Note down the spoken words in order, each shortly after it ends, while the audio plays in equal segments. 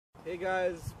Hey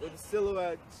guys, we're the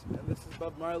Silhouettes, and this is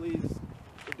Bob Marley's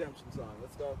Redemption song.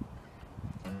 Let's go.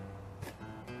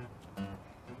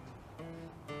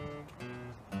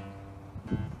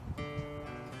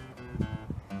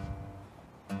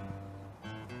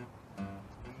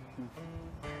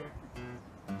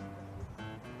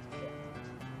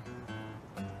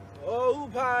 Oh,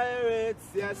 pirates,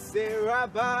 yes, they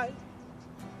rabbi,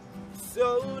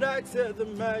 sold out to the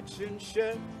merchant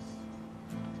ships.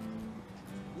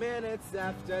 Minutes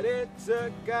after they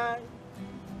took I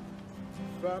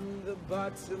from the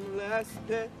bottomless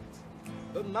pit,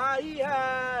 but my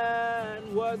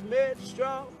hand was made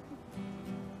strong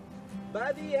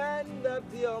by the hand of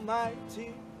the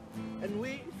Almighty, and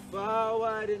we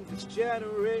forward in this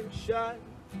generation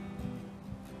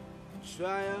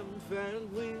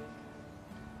triumphantly.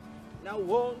 Now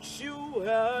won't you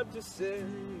help to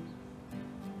sing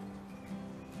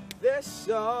this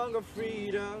song of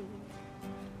freedom?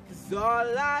 'Cause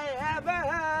all I ever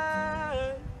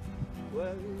had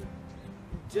was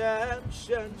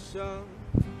redemption song.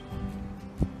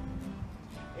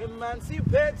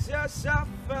 Emancipate yourself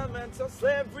from mental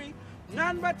slavery.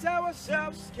 None but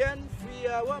ourselves can free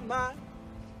our mind.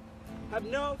 Have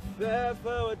no fear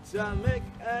for atomic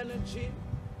energy,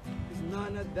 'cause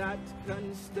none of that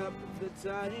can stop the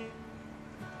time.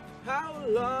 How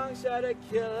long shall they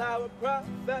kill our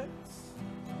prophets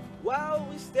while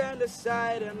we stand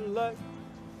aside and look?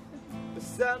 But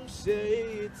some say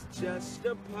it's just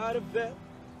a part of it.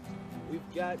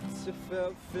 We've got to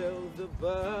fulfill the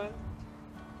book.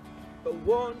 But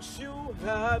won't you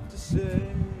have to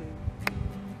sing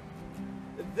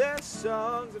their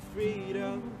songs of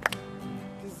freedom?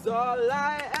 'Cause all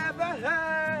I ever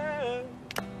had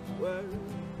were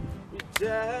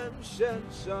redemption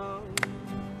songs.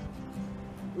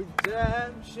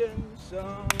 Redemption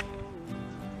songs.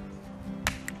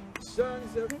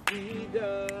 Songs of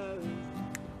freedom.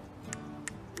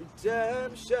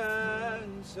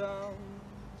 Redemption songs.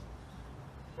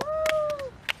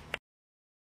 Woo!